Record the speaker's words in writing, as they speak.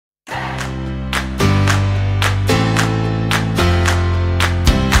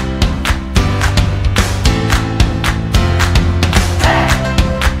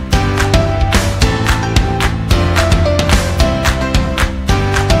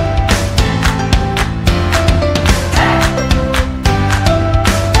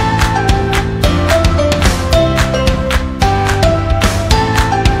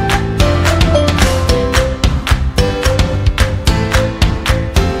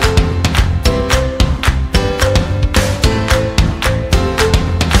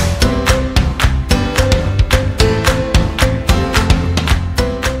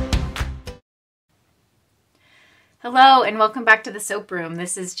Hello and welcome back to the soap room.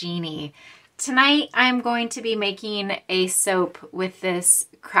 This is Jeannie. Tonight I'm going to be making a soap with this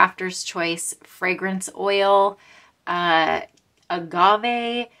Crafter's Choice fragrance oil,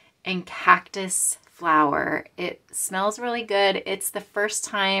 agave and cactus flower. It smells really good. It's the first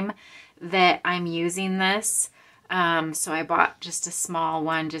time that I'm using this, so I bought just a small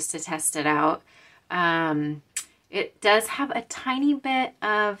one just to test it out. It does have a tiny bit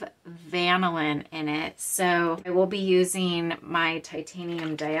of vanillin in it, so I will be using my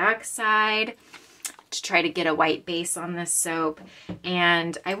titanium dioxide to try to get a white base on this soap.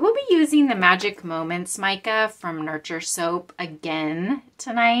 And I will be using the Magic Moments mica from Nurture Soap again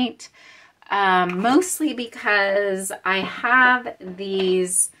tonight, mostly because I have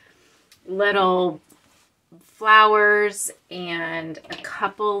these little flowers and a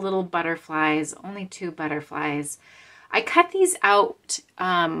couple little butterflies, only 2 butterflies. I cut these out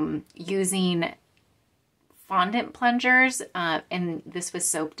using fondant plungers, and this was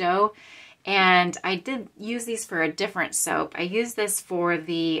soap dough. And I did use these for a different soap. I used this for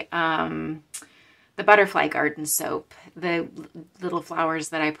the butterfly garden soap, the little flowers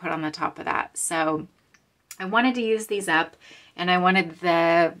that I put on the top of that. So I wanted to use these up, and I wanted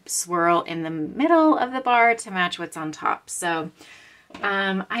the swirl in the middle of the bar to match what's on top. So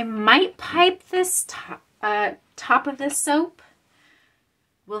I might pipe this top of this soap.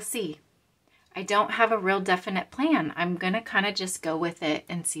 We'll see. I don't have a real definite plan. I'm going to kind of just go with it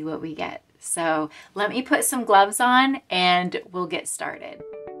and see what we get. So let me put some gloves on and we'll get started.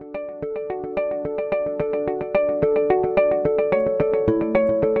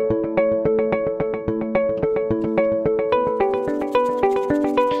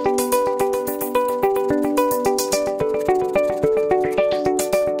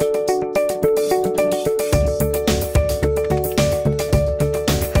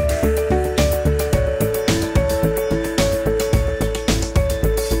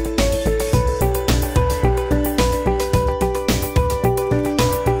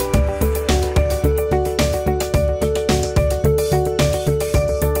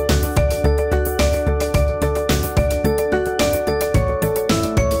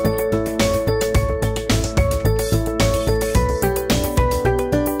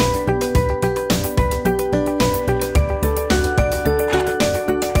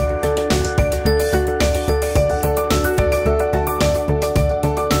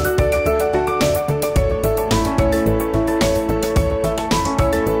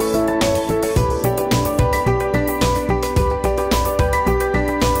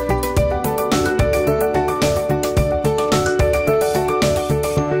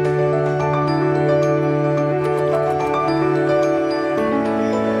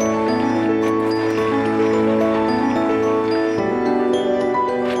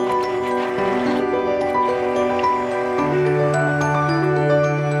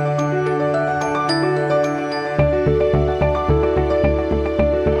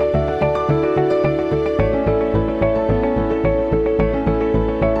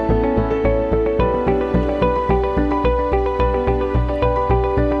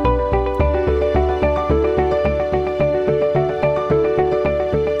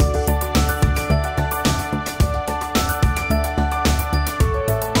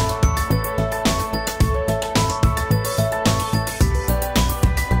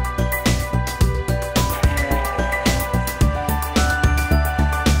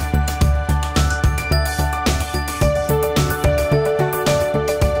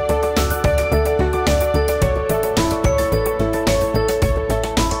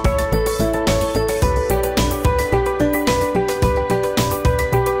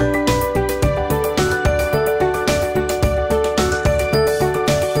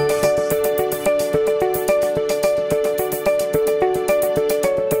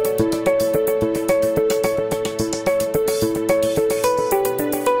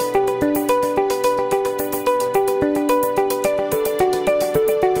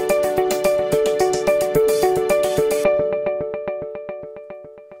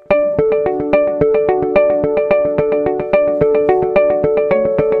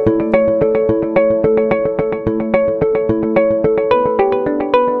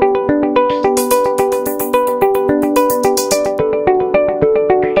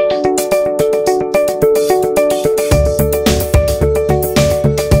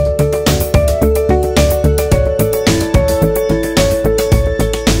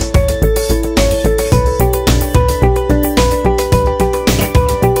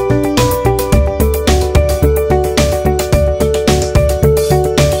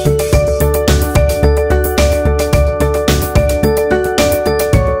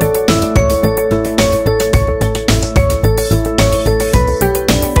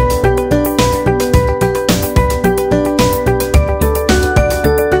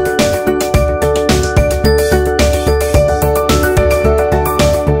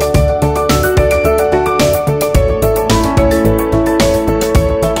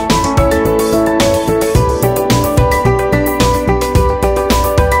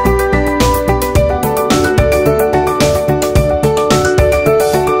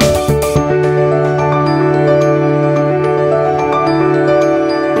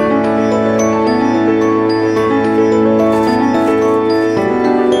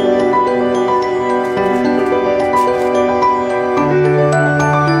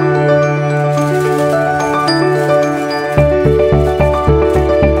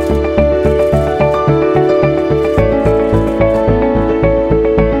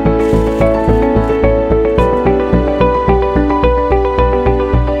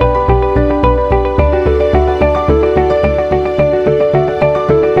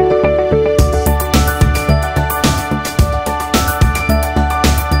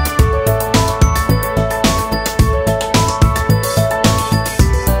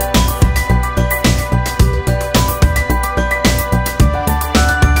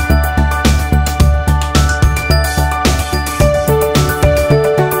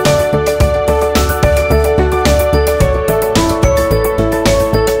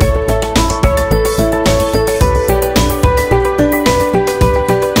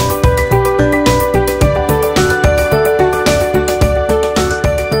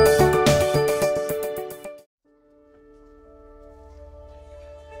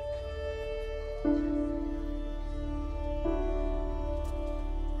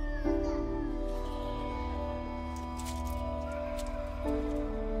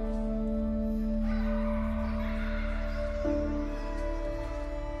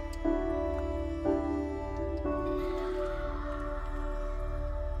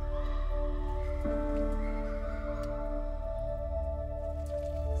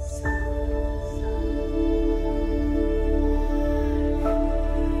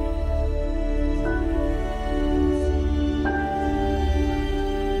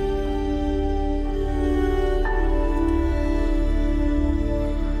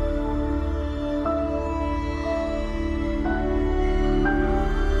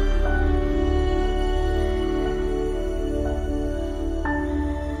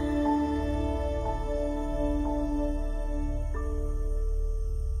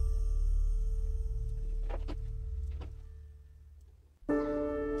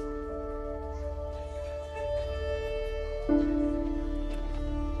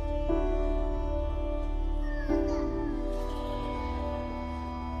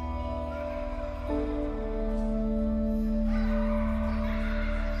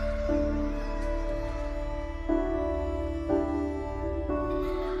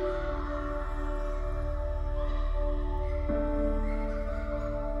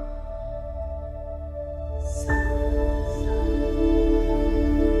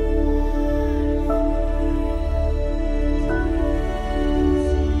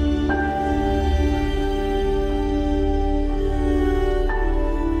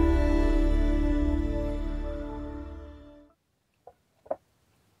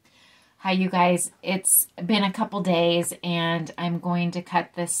 Hi, you guys. It's been a couple days, and I'm going to cut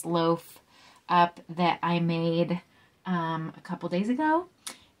this loaf up that I made a couple days ago,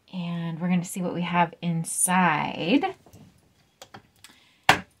 and we're going to see what we have inside.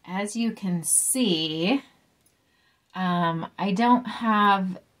 As you can see, I don't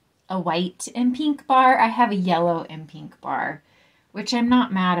have a white and pink bar. I have a yellow and pink bar, which I'm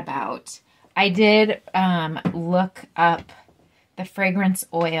not mad about. I did look up the fragrance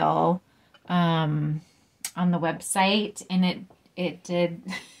oil on the website, and it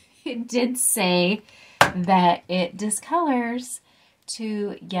did say that it discolors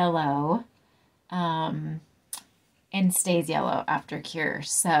to yellow and stays yellow after cure.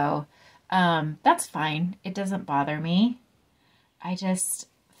 So that's fine. It doesn't bother me. I just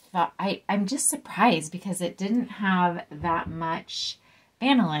thought, I'm just surprised because it didn't have that much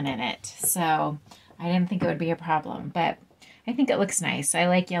vanillin in it. So I didn't think it would be a problem, but I think it looks nice. I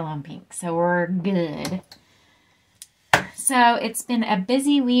like yellow and pink, so we're good. So it's been a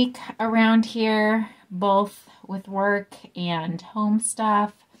busy week around here, both with work and home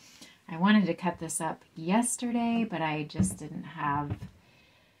stuff. I wanted to cut this up yesterday, but I just didn't have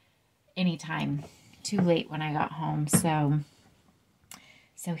any time. Too late when I got home. So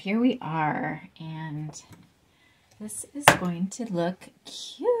here we are, and this is going to look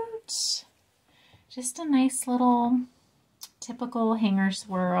cute. Just a nice little typical hanger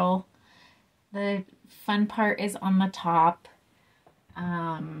swirl. The fun part is on the top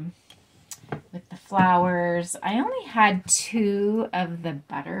with the flowers. I only had 2 of the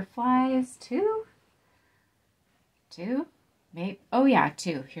butterflies. Two? Maybe. Oh yeah,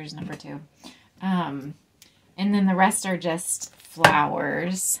 2. Here's number 2. And then the rest are just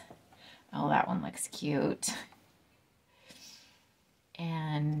flowers. Oh, that one looks cute.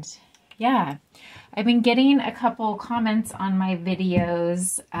 And yeah, I've been getting a couple comments on my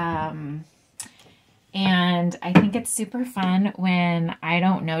videos, and I think it's super fun when I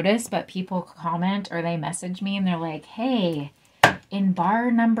don't notice, but people comment or they message me and they're like, hey, in bar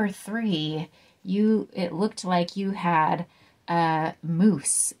number 3, it looked like you had a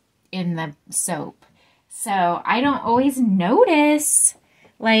mousse in the soap. So I don't always notice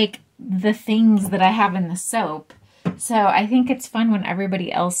like the things that I have in the soap. So I think it's fun when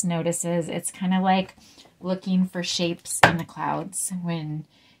everybody else notices. It's kind of like looking for shapes in the clouds when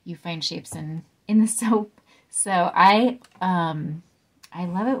you find shapes in the soap. So I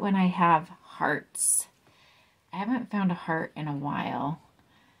love it when I have hearts. I haven't found a heart in a while,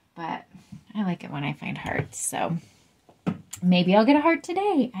 but I like it when I find hearts. So maybe I'll get a heart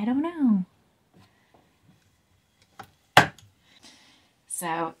today. I don't know.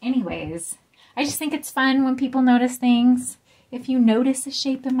 So anyways, I just think it's fun when people notice things. If you notice a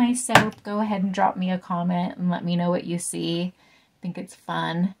shape in my soap, go ahead and drop me a comment and let me know what you see. I think it's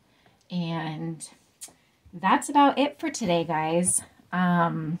fun. And that's about it for today, guys.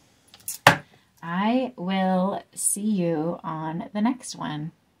 I will see you on the next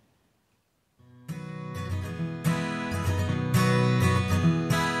one.